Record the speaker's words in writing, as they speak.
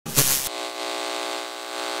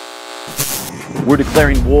We're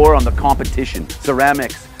declaring war on the competition.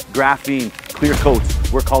 Ceramics, graphene, clear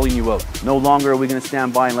coats, we're calling you out. No longer are we going to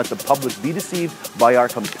stand by and let the public be deceived by our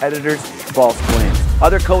competitors' false claims.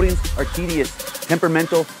 Other coatings are tedious,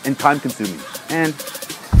 temperamental, and time-consuming. And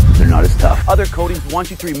they're not as tough. Other coatings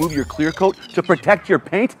want you to remove your clear coat to protect your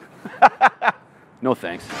paint? No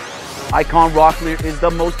thanks. Icon Rocklear is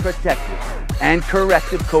the most protective and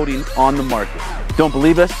corrective coating on the market. Don't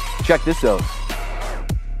believe us? Check this out.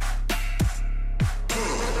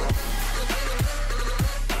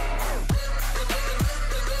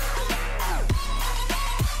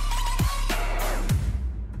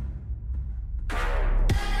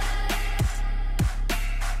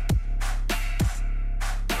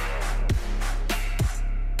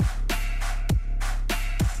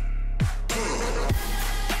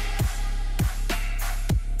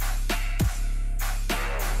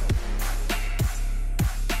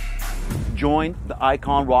 Join the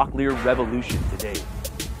Icon Rocklear revolution today.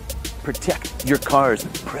 Protect your car's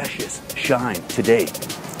precious shine today.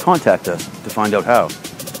 Contact us to find out how.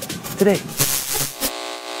 Today.